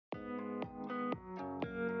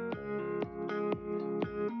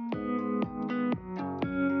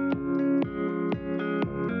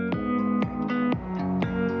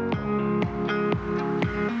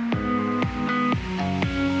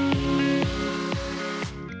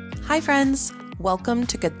Hi, friends. Welcome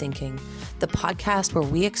to Good Thinking, the podcast where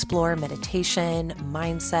we explore meditation,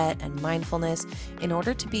 mindset, and mindfulness in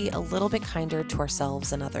order to be a little bit kinder to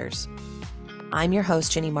ourselves and others. I'm your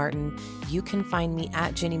host, Ginny Martin. You can find me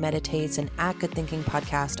at Ginny Meditates and at Good Thinking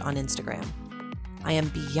Podcast on Instagram. I am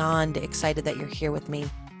beyond excited that you're here with me.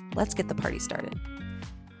 Let's get the party started.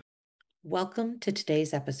 Welcome to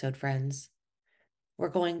today's episode, friends. We're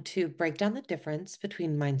going to break down the difference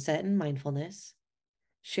between mindset and mindfulness,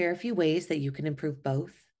 share a few ways that you can improve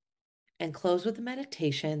both, and close with a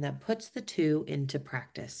meditation that puts the two into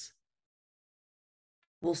practice.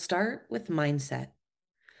 We'll start with mindset.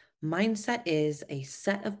 Mindset is a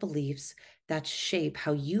set of beliefs that shape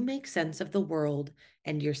how you make sense of the world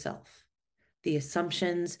and yourself, the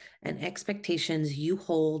assumptions and expectations you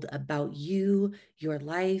hold about you, your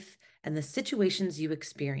life, and the situations you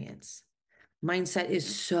experience. Mindset is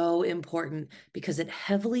so important because it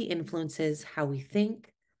heavily influences how we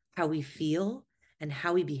think, how we feel, and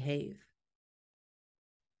how we behave.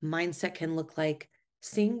 Mindset can look like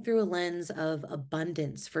seeing through a lens of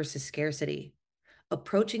abundance versus scarcity,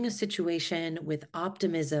 approaching a situation with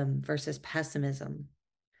optimism versus pessimism,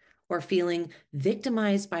 or feeling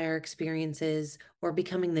victimized by our experiences or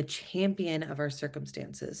becoming the champion of our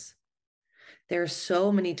circumstances. There are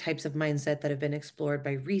so many types of mindset that have been explored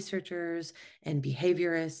by researchers and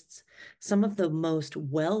behaviorists. Some of the most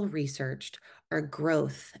well-researched are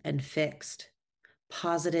growth and fixed,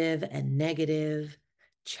 positive and negative,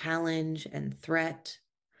 challenge and threat,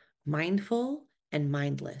 mindful and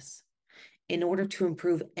mindless. In order to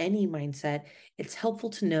improve any mindset, it's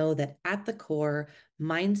helpful to know that at the core,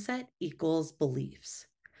 mindset equals beliefs,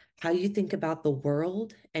 how you think about the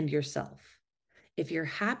world and yourself. If you're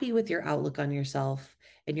happy with your outlook on yourself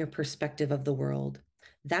and your perspective of the world,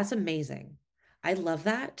 that's amazing. I love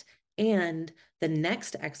that. And the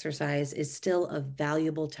next exercise is still a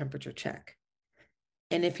valuable temperature check.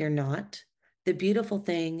 And if you're not, the beautiful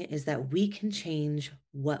thing is that we can change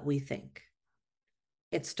what we think.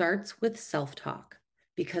 It starts with self-talk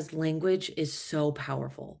because language is so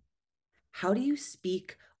powerful. How do you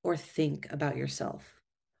speak or think about yourself?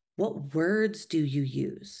 What words do you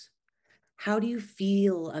use? How do you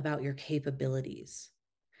feel about your capabilities?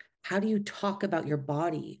 How do you talk about your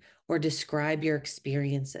body or describe your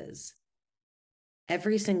experiences?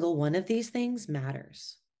 Every single one of these things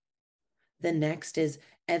matters. The next is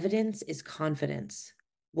evidence is confidence.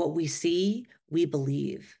 What we see, we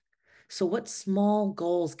believe. So, what small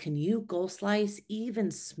goals can you goal slice even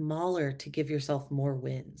smaller to give yourself more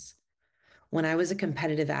wins? When I was a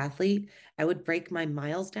competitive athlete, I would break my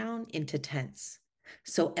miles down into tenths.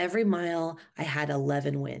 So every mile, I had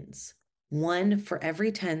 11 wins, one for every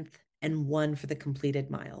tenth and one for the completed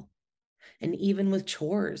mile. And even with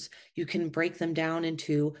chores, you can break them down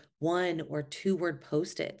into 1 or 2 word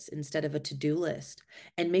post-its instead of a to-do list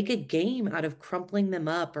and make a game out of crumpling them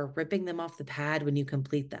up or ripping them off the pad when you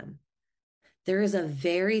complete them. There is a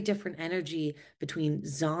very different energy between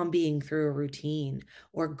zombieing through a routine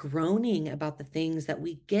or groaning about the things that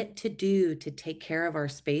we get to do to take care of our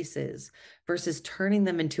spaces versus turning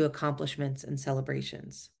them into accomplishments and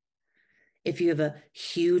celebrations. If you have a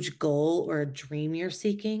huge goal or a dream you're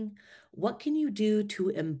seeking, what can you do to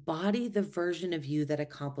embody the version of you that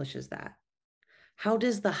accomplishes that? How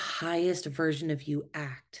does the highest version of you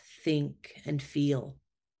act, think, and feel?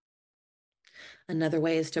 Another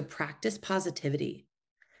way is to practice positivity,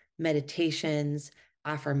 meditations,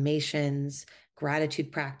 affirmations,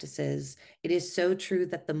 gratitude practices. It is so true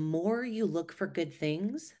that the more you look for good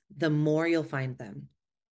things, the more you'll find them.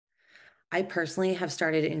 I personally have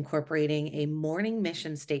started incorporating a morning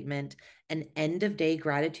mission statement and end of day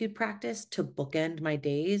gratitude practice to bookend my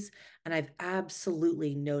days, and I've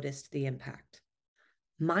absolutely noticed the impact.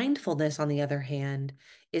 Mindfulness, on the other hand,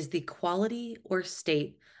 is the quality or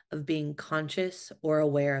state of being conscious or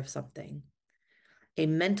aware of something. A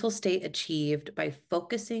mental state achieved by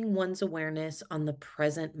focusing one's awareness on the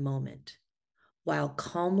present moment while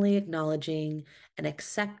calmly acknowledging and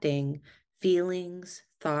accepting feelings,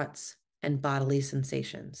 thoughts, and bodily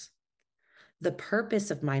sensations. The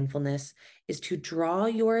purpose of mindfulness is to draw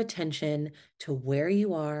your attention to where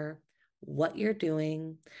you are, what you're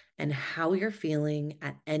doing, and how you're feeling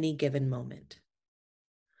at any given moment.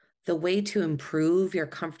 The way to improve your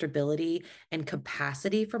comfortability and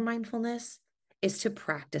capacity for mindfulness is to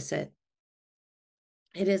practice it.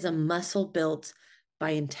 It is a muscle built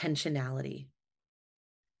by intentionality.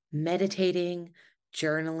 Meditating,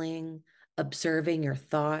 journaling, observing your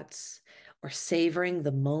thoughts, or savoring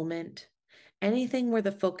the moment, anything where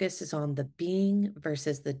the focus is on the being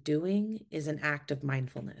versus the doing is an act of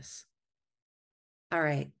mindfulness. All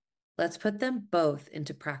right, Let's put them both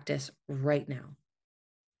into practice right now.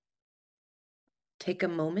 Take a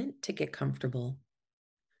moment to get comfortable,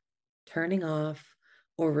 turning off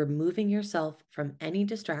or removing yourself from any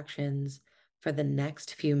distractions for the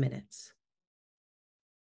next few minutes.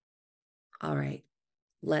 All right,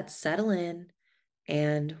 let's settle in,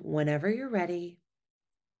 and whenever you're ready,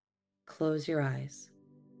 close your eyes.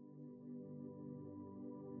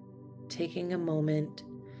 Taking a moment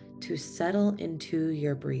to settle into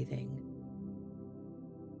your breathing.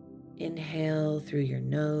 Inhale through your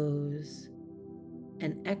nose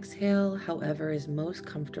and exhale however is most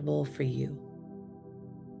comfortable for you.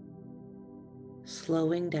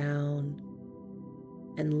 Slowing down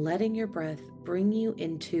and letting your breath bring you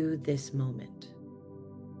into this moment.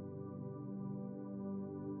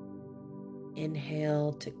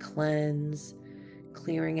 Inhale to cleanse,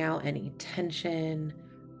 clearing out any tension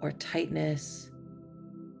or tightness.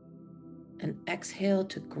 And exhale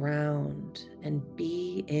to ground and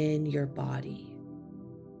be in your body.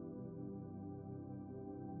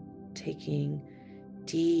 Taking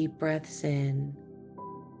deep breaths in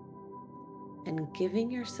and giving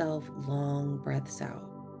yourself long breaths out.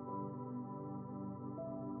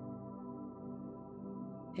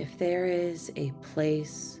 If there is a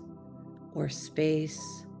place or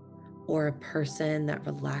space or a person that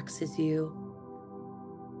relaxes you,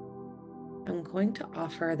 I'm going to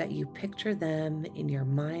offer that you picture them in your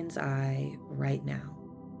mind's eye right now.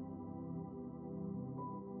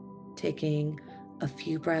 Taking a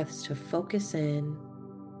few breaths to focus in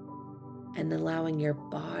and allowing your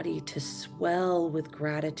body to swell with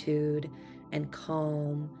gratitude and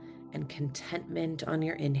calm and contentment on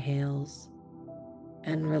your inhales,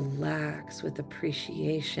 and relax with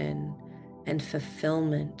appreciation and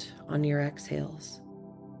fulfillment on your exhales.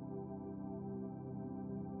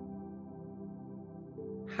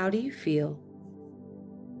 How do you feel?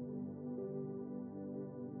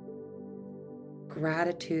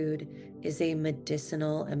 Gratitude is a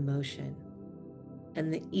medicinal emotion,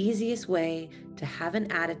 and the easiest way to have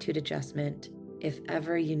an attitude adjustment if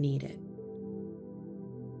ever you need it.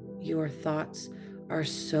 Your thoughts are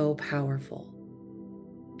so powerful,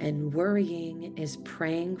 and worrying is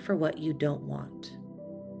praying for what you don't want.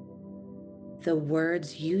 The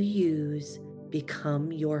words you use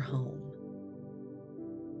become your home.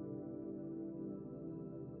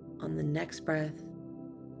 On the next breath,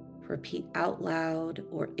 repeat out loud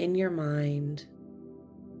or in your mind,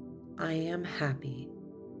 I am happy.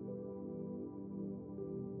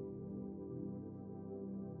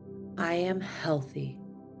 I am healthy.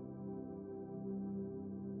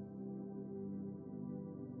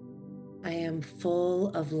 I am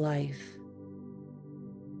full of life.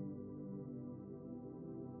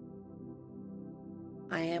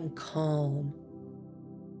 I am calm.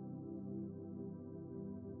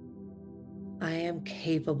 I am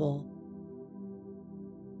capable.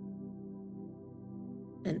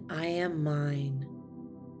 And I am mine.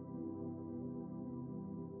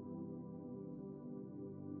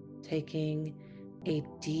 Taking a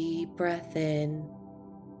deep breath in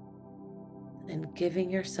and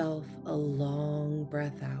giving yourself a long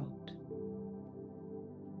breath out.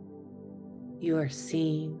 You are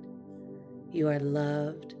seen, you are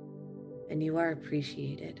loved, and you are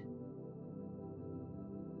appreciated.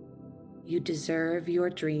 You deserve your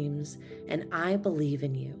dreams, and I believe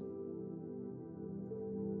in you.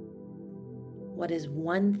 What is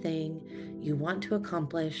one thing you want to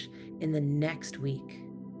accomplish in the next week?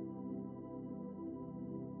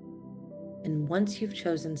 And once you've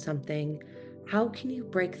chosen something, how can you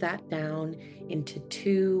break that down into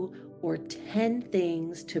 2 or 10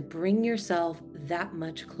 things to bring yourself that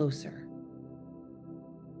much closer?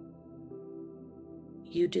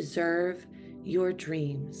 You deserve your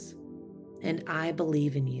dreams, and I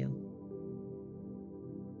believe in you.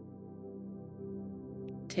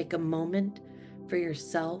 Take a moment for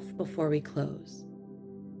yourself before we close.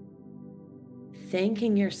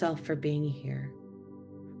 Thanking yourself for being here,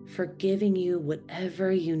 for giving you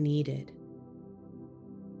whatever you needed.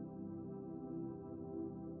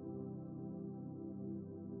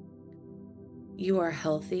 You are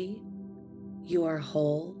healthy, you are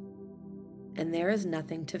whole, and there is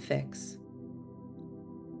nothing to fix.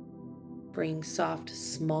 Bring soft,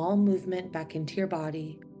 small movement back into your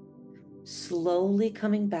body, slowly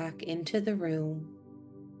coming back into the room.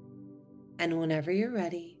 And whenever you're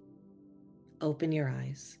ready, open your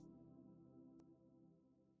eyes.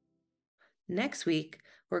 Next week,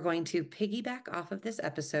 we're going to piggyback off of this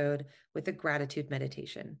episode with a gratitude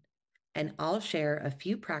meditation. And I'll share a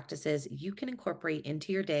few practices you can incorporate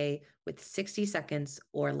into your day with 60 seconds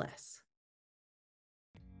or less.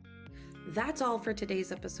 That's all for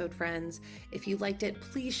today's episode, friends. If you liked it,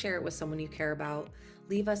 please share it with someone you care about.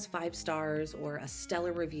 Leave us 5 stars or a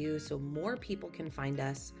stellar review so more people can find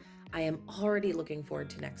us. I am already looking forward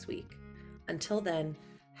to next week. Until then,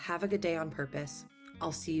 have a good day on purpose.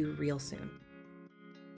 I'll see you real soon.